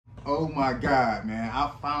Oh my God, man,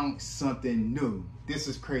 I found something new. This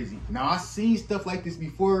is crazy. Now, I've seen stuff like this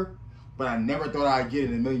before, but I never thought I'd get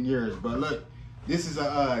it in a million years. But look, this is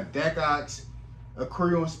a Dacox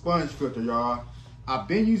Aquarium sponge filter, y'all. I've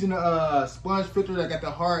been using a sponge filter that got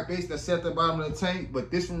the hard base that's set at the bottom of the tank,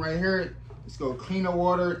 but this one right here, it's gonna clean the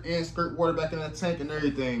water and skirt water back in the tank and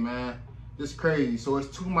everything, man. This is crazy. So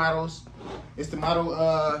it's two models. It's the model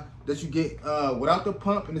that you get without the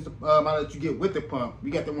pump, and it's the model that you get with the pump. We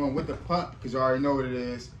got the one with the pump because you already know what it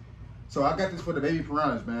is. So I got this for the baby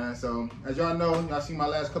piranhas, man. So as y'all know, y'all seen my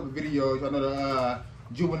last couple videos. Y'all know the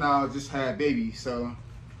juvenile just had babies, so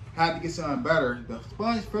I had to get something better. The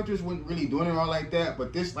sponge filters wasn't really doing it all like that,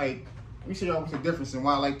 but this, like, let me show y'all what's the difference and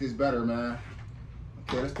why I like this better, man.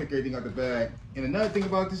 Okay, let's take everything out the bag. And another thing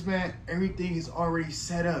about this, man, everything is already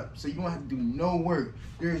set up. So you don't have to do no work.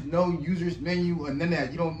 There's no user's menu or none of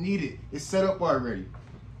that. You don't need it. It's set up already.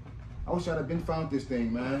 I wish I'd have been found this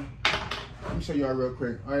thing, man. Let me show y'all real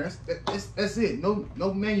quick. All right, that's it.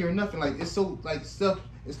 No menu or nothing. Like, it's so, like,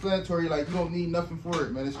 self-explanatory. Like, you don't need nothing for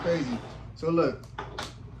it, man. It's crazy. So look,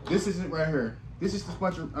 this is it right here. This is the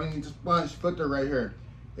sponge filter right here.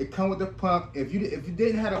 It come with the pump. If you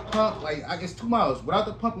didn't have a pump, like, I guess two models without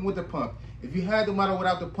the pump and with the pump. If you had the model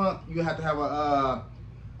without the pump, you have to have a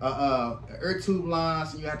air tube line,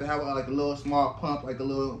 so you have to have like a little small pump, like a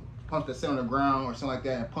little pump that's set on the ground or something like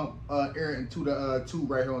that, and pump air into the tube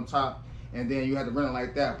right here on top, and then you have to run it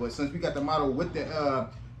like that. But since we got the model with the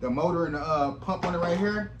motor and the pump on it right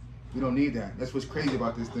here, we don't need that. That's what's crazy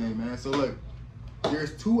about this thing, man. So look,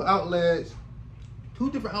 there's two outlets. Two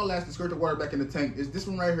different outlets to skirt the water back in the tank. Is this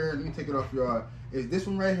one right here? Let me take it off, y'all. Is this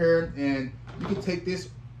one right here, and you can take this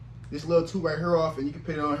little tube right here off, and you can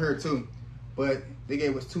put it on here too. But they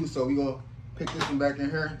gave us two, so we gonna pick this one back in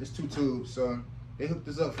here. There's two tubes, so they hooked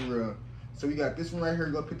us up for real. So we got this one right here.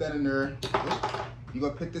 You gonna put that in there. You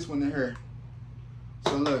gonna put this one in here.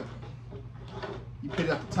 So look, you put it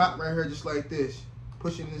at the top right here, just like this.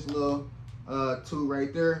 Pushing this little tube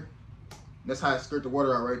right there. That's how I skirt the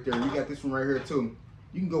water out right there. You got this one right here too.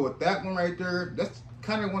 You can go with that one right there. That's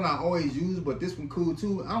kind of one I always use, but this one cool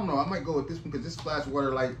too. I don't know, I might go with this one because this splash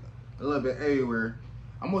water like a little bit everywhere.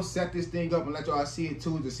 I'm gonna set this thing up and let y'all see it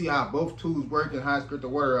too, to see how both tubes work and how I skirt the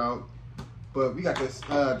water out. But we got this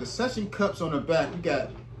the suction cups on the back. We got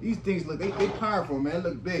these things, look, they powerful, man.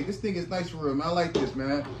 Look big. This thing is nice for real, man. I like this,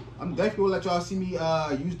 man. I'm definitely gonna let y'all see me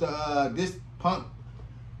use the this pump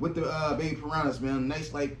with the baby piranhas, man.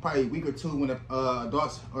 Next, like, probably a week or two when the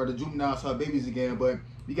adults or the juveniles have babies again. But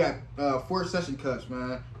we got 4 suction cups,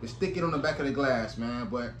 man, to stick it on the back of the glass, man.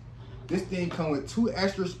 But this thing come with 2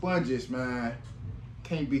 extra sponges, man.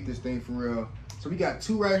 Can't beat this thing for real. So we got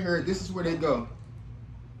 2 right here. This is where they go.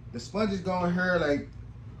 The sponges go in here, like,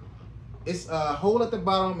 it's a hole at the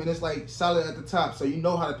bottom and it's like solid at the top, so you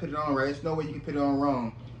know how to put it on right. There's no way you can put it on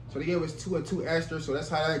wrong. So they gave us 2 and 2 extra, so that's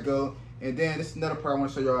how that go. And then this is another part I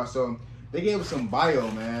want to show y'all. So they gave us some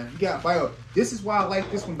bio, man. You got bio. This is why I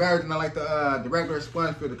like this one better than I like the regular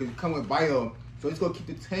sponge filter, because it come with bio. So it's gonna keep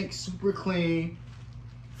the tank super clean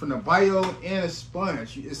from the bio and the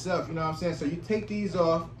sponge itself. You know what I'm saying? So you take these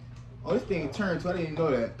off. Oh, this thing turned too. I didn't even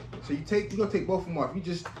know that. So you gonna take both of them off. You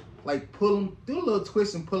just like pull them, do a little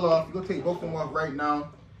twist and pull off. You're gonna take both of them off right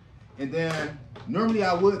now. And then normally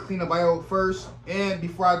I would clean the bio first, and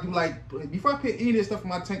before I put any of this stuff in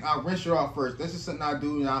my tank, I'll rinse it off first. That's just something I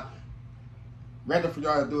do, and I'd rather for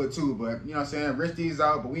y'all to do it too. But you know what I'm saying, rinse these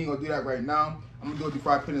out, but we ain't gonna do that right now. I'm gonna do it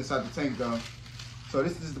before I put it inside the tank though. So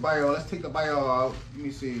this is the bio. Let's take the bio out. Let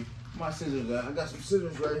me see. Where my scissors at? I got some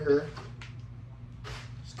scissors right here.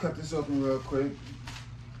 Let's cut this open real quick.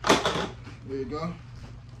 There you go.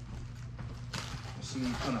 Let's see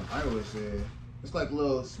what kind of bio this is. It's like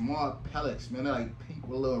little small pellets, man. They're like pink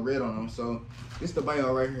with a little red on them. So this is the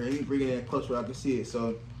bio right here. Let me bring it in close where I can see it.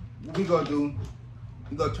 So what we gonna do,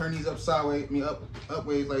 we gonna turn these up sideways, up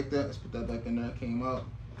ways like that. Let's put that back in there. It came out.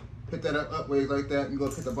 Put that up ways like that. And go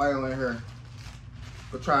put the bio in here.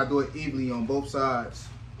 But try to do it evenly on both sides.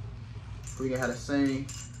 So we can have the same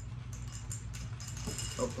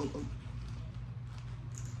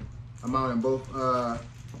amount in both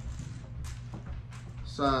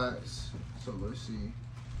sides. So let's see.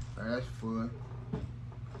 All right, that's full.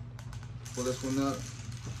 Pull this one up.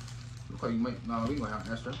 Looks like you might, no, we might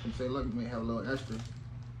have extra. I can say, look, you may have a little extra.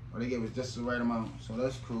 Or they gave us just the right amount. So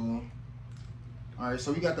that's cool. All right,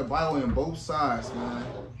 so we got the bio in both sides, man.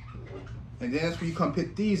 And then that's where you come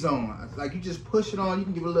put these on. Like, you just push it on. You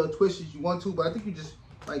can give it a little twist if you want to, but I think you just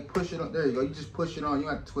like push it on. There you go. You just push it on. You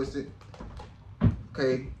don't have to twist it.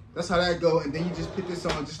 Okay. That's how that go, and then you just put this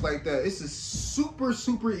on just like that. It's a super,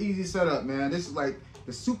 super easy setup, man. This is like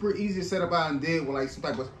the super easiest setup I did with like some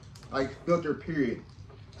type of like filter period.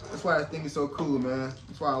 That's why I think it's so cool, man.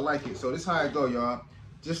 That's why I like it. So this is how it go, y'all.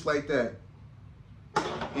 Just like that.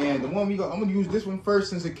 And the one I'm gonna use this one first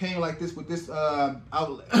since it came like this with this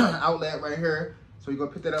outlet right here. So you're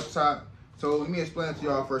gonna put that up top. So let me explain it to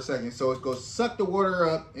y'all for a second. So it's gonna suck the water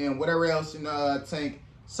up and whatever else in the tank,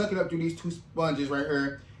 suck it up through these two sponges right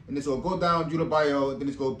here. And it's gonna go down through the bio, then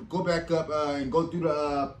it's gonna go back up and go through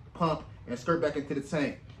the pump and skirt back into the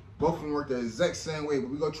tank. Both of them work the exact same way, but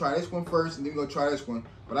we're gonna try this one first and then we're gonna try this one.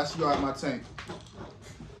 But I see y'all in my tank.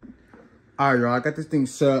 All right, y'all, I got this thing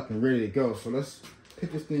set up and ready to go. So let's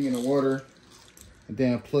put this thing in the water and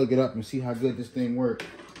then plug it up and see how good this thing works.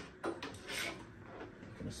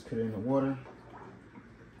 Let's put it in the water.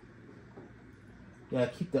 Yeah,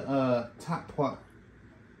 keep the top part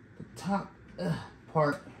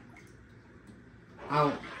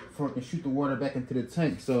out before it can shoot the water back into the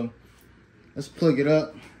tank. So let's plug it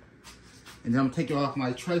up. And then I'm gonna take it off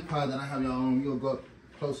my tripod that I have y'all on. You'll go up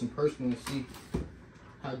close and personal and see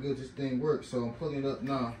how good this thing works. So I'm plugging it up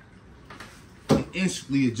now. And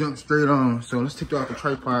instantly it jumps straight on. So let's take it off the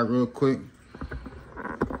tripod real quick.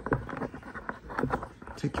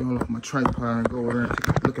 Take you all off my tripod and go over there and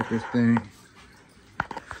take a look at this thing.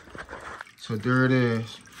 So there it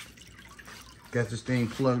is. Got this thing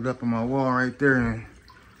plugged up on my wall right there and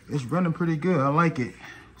it's running pretty good. I like it.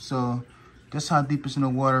 So that's how deep it's in the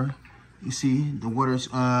water. You see the water's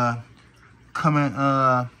coming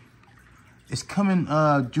it's coming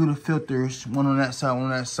through the filters, one on that side, one on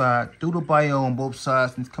that side, through the bio on both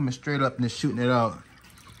sides, and it's coming straight up and it's shooting it out.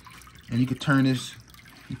 And you can turn this,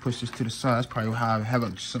 you push this to the side. That's probably how I have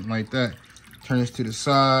it, something like that. Turn this to the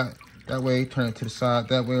side that way, turn it to the side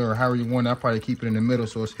that way, or however you want. I'll probably keep it in the middle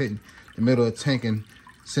so it's hitting the middle of the tank and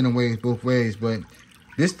sending waves both ways. But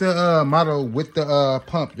this the model with the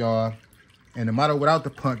pump, y'all. And the model without the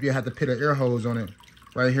pump, you have to put an air hose on it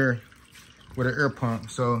right here with an air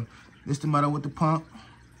pump. So this the model with the pump.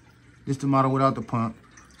 This the model without the pump.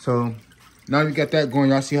 So now we got that going.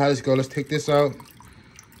 Y'all see how this go. Let's take this out.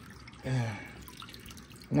 I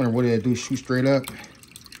wonder what it'll do. Shoot straight up.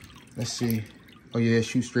 Let's see. Oh yeah,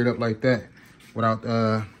 shoot straight up like that without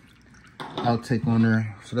outtake on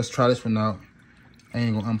there. So let's try this one out. I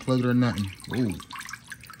ain't gonna unplug it or nothing. Ooh.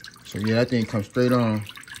 So yeah, that thing comes straight on.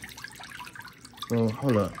 So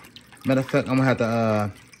hold up. Matter of fact, I'm gonna have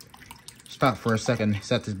to stop for a second,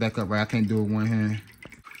 set this back up right. I can't do it with one hand.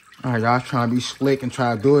 All right, y'all, trying to be slick and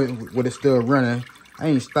try to do it with it still running. I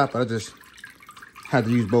ain't stopped, I just had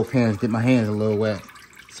to use both hands, get my hands a little wet.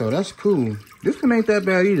 So that's cool. This one ain't that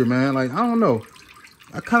bad either, man. Like, I don't know.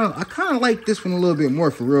 I kind of like this one a little bit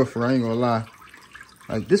more for real, I ain't gonna lie.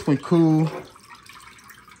 Like, this one cool.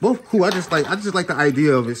 Both cool. I just like the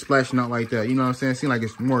idea of it splashing out like that. You know what I'm saying? It seems like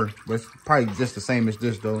it's more, but it's probably just the same as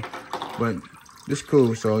this though. But this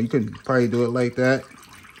cool, so you could probably do it like that.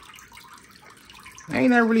 I ain't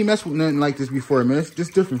never really messed with nothing like this before, man. It's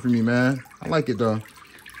just different for me, man. I like it though.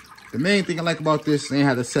 The main thing I like about this, I ain't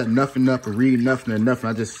had to set nothing up or read nothing or nothing.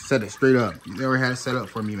 I just set it straight up. You never had it set up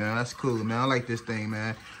for me, man. That's cool, man. I like this thing,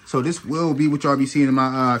 man. So this will be what y'all be seeing in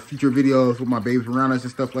my future videos with my baby piranhas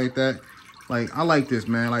and stuff like that. Like, I like this,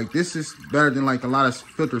 man. Like, this is better than, like, a lot of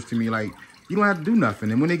filters to me. Like, you don't have to do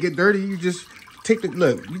nothing. And when they get dirty, you just take the,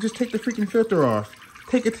 look, you just take the freaking filter off.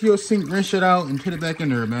 Take it to your sink, rinse it out, and put it back in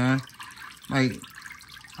there, man. Like,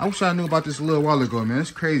 I wish I knew about this a little while ago, man.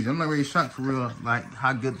 It's crazy. I'm not really shocked for real, like,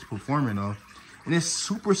 how good it's performing, though. And it's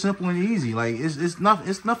super simple and easy. Like, it's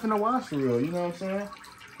nothing to wash for real. You know what I'm saying?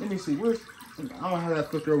 Let me see. I don't have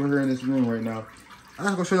that filter over here in this room right now. I'm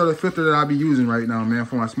just gonna show you the filter that I'll be using right now, man,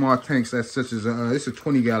 for my small tanks. That's such as it's a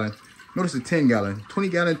 20 gallon. No, this is a 10 gallon. 20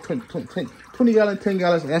 gallon, 20 gallon, 10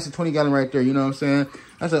 gallons. That's a 20 gallon right there. You know what I'm saying?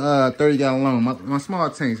 That's a 30 gallon loan. My small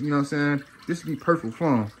tanks. You know what I'm saying? This would be perfect for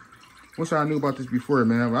them. Wish I knew about this before,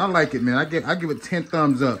 man. But I like it, man. I give it 10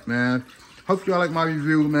 thumbs up, man. Hope y'all like my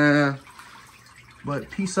review, man. But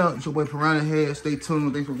peace out. It's your boy Piranha Head. Stay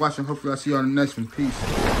tuned. Thanks for watching. Hopefully I'll see y'all in the next one.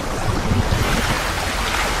 Peace.